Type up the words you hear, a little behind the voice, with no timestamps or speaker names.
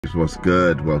What's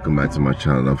good? Welcome back to my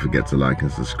channel. Don't forget to like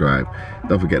and subscribe.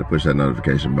 Don't forget to push that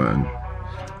notification button.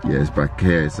 Yeah, it's back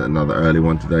here. It's another early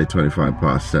one today,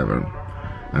 7:25.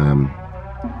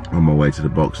 On my way to the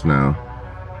box now.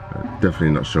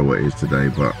 Definitely not sure what it is today,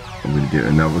 but I'm going to give it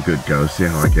another good go, see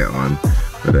how I get on.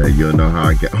 But you'll know how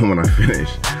I get on when I finish.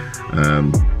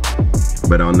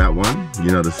 But on that one,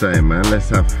 you know the saying, man, let's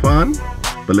have fun,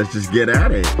 but let's just get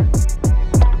at it.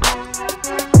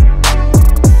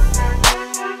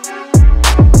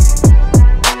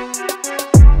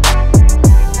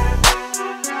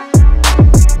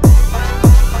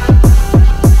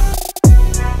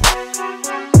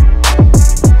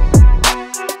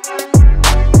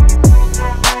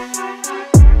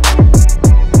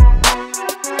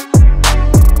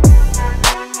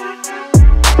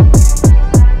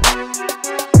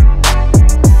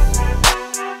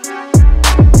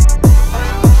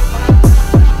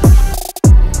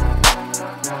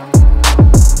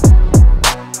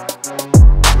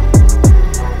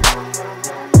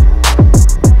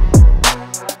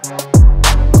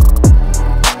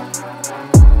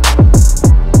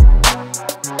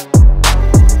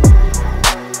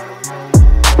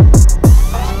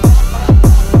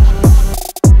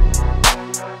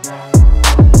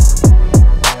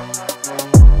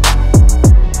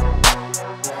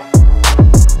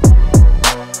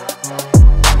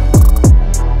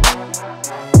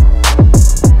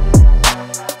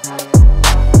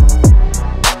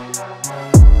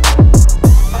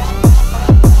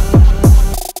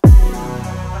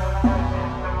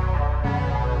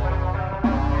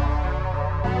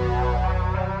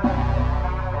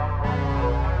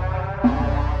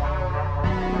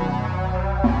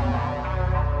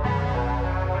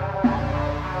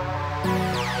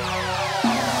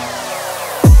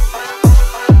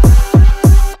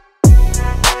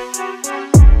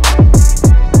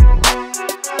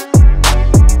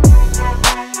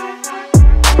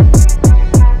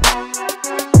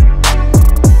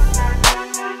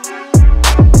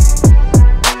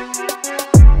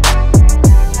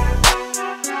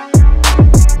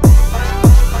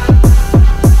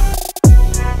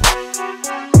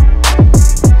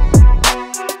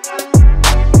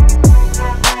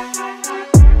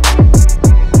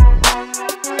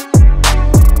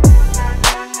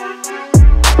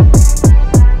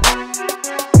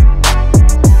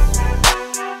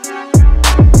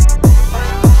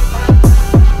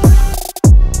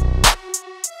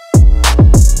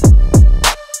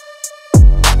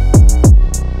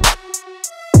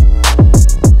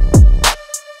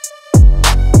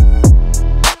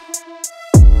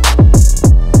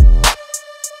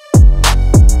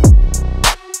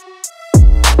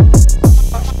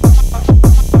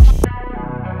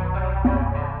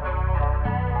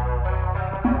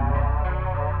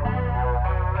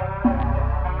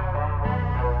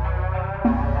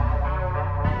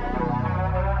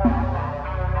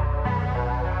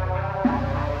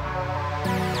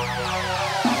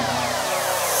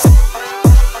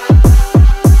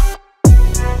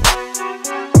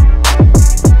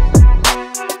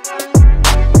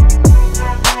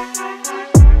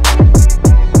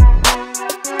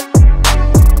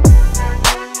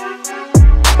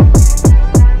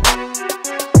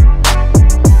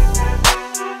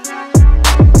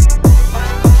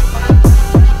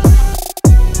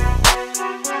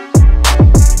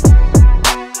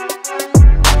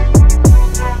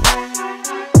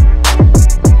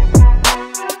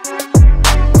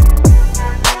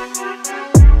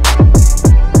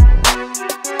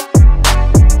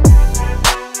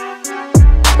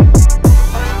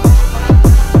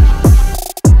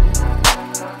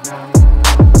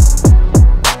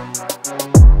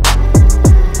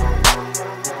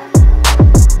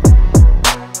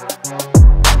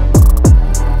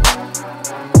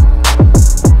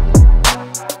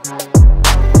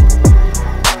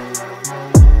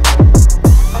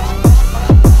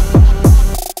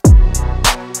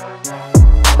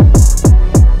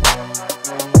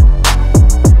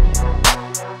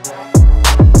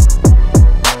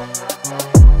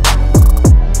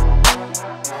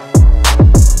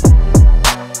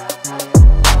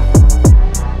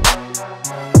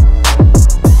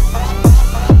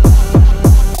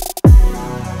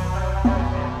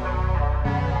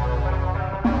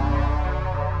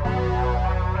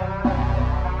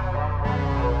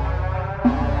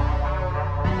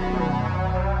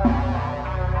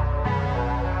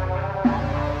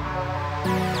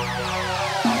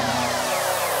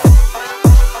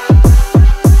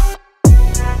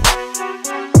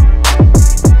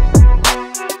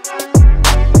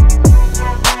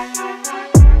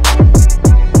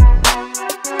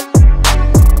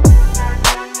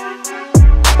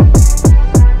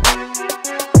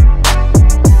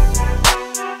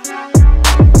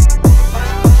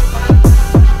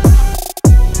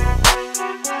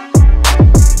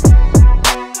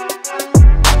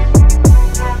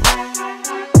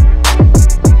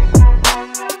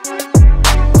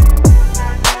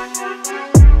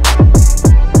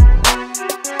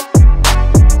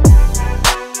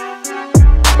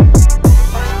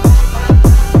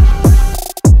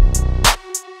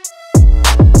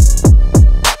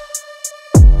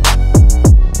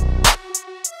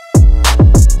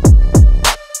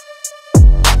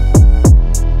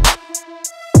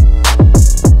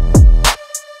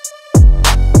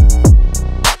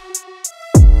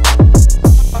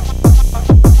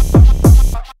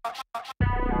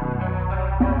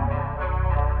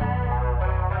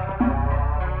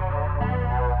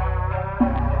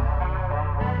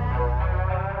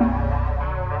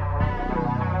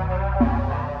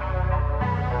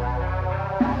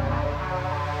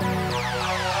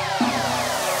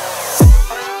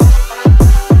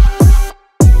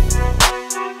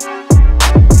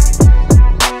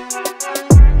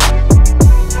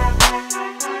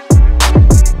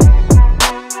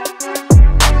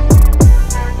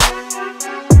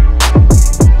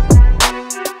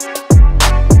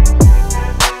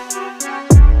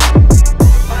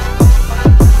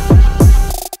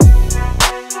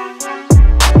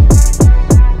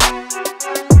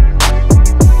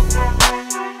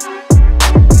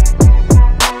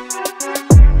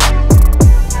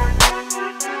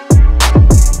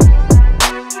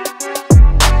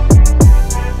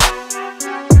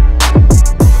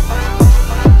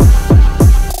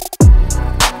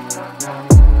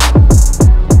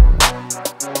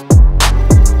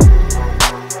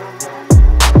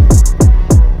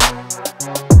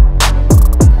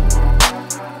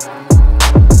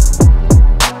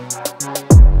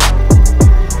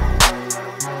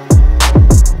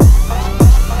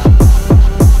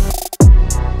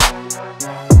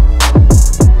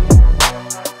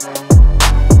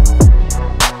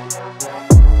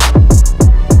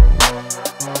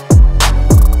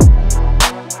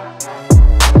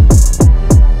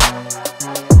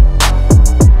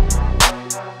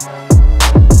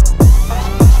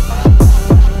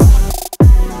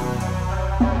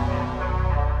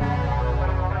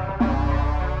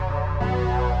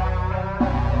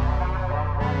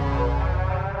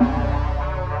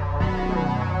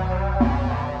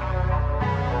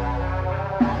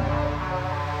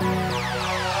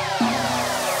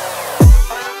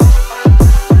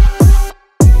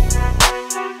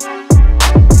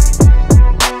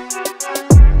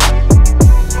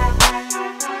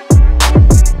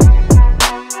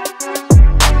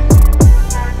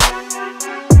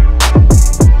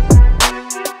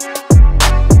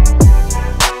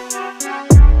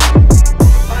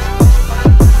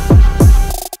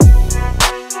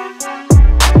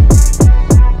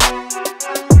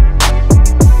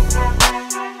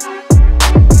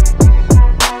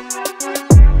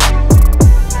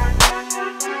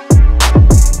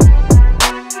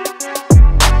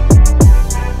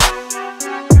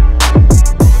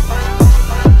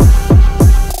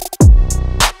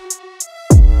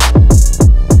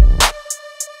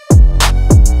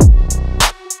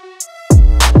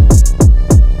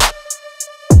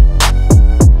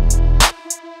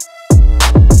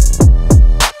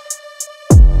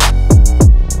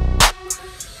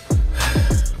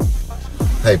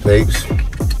 Hey peeps,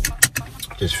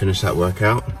 just finished that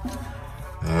workout.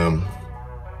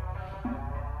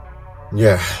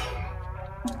 Yeah,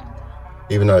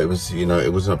 even though it was, you know,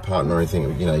 it wasn't a partner or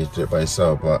anything, you know, you do it by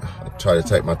yourself, but I try to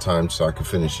take my time so I could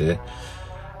finish it.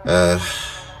 But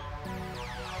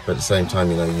at the same time,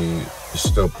 you know, you're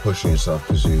still pushing yourself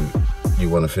because you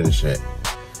want to finish it.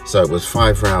 So it was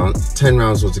 5 rounds, 10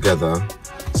 rounds altogether.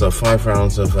 So 5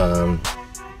 rounds of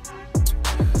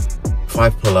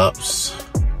 5 pull-ups,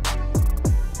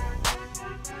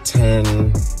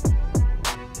 10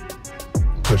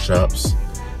 push-ups,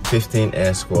 15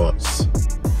 air squats,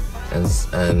 and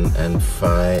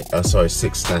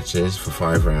 6 snatches for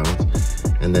 5 rounds.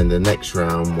 And then the next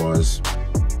round was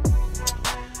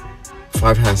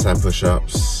 5 handstand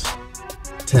push-ups,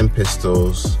 10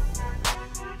 pistols,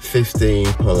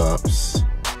 15 pull-ups,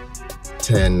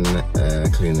 10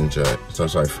 clean and jerk. So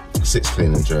sorry, 6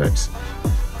 clean and jerks,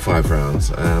 5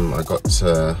 rounds.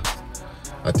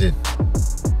 I did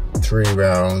 3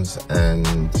 rounds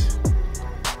and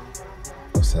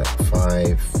what's that?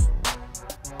 5.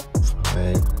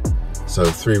 So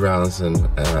 3 rounds and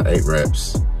 8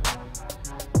 reps.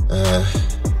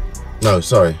 No,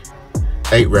 sorry,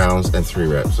 8 rounds and 3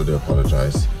 reps. I do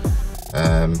apologize.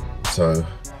 So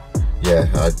yeah,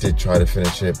 I did try to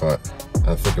finish it, but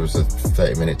I think it was a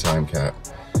 30-minute time cap.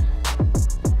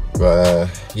 But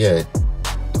yeah,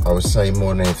 I would say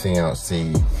more than anything else,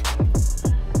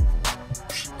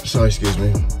 excuse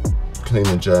me, clean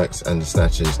and jerks and the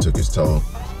snatches took its toll,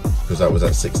 because that was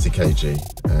at 60 kg.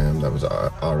 That was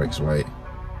RX weight.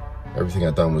 Everything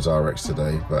I'd done was RX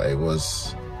today, but it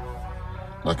was,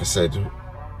 like I said,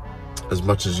 as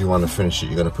much as you want to finish it,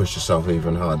 you're going to push yourself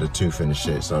even harder to finish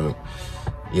it. So,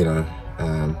 you know,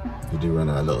 you do run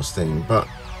out of little steam, but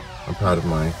I'm proud of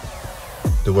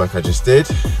the work I just did,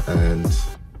 and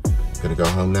I'm gonna go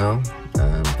home now,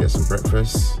 get some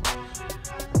breakfast,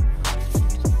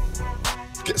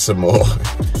 get some more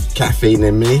caffeine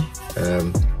in me,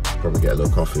 probably get a little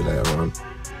coffee later on,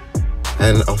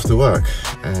 and off to work.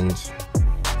 And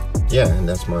yeah, and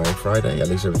that's my Friday. At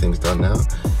least everything's done now.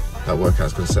 That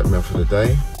workout's gonna set me up for the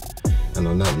day. And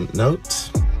on that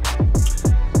note,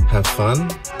 have fun,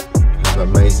 have an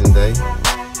amazing day,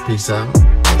 peace out,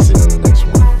 and see you on the next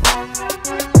one.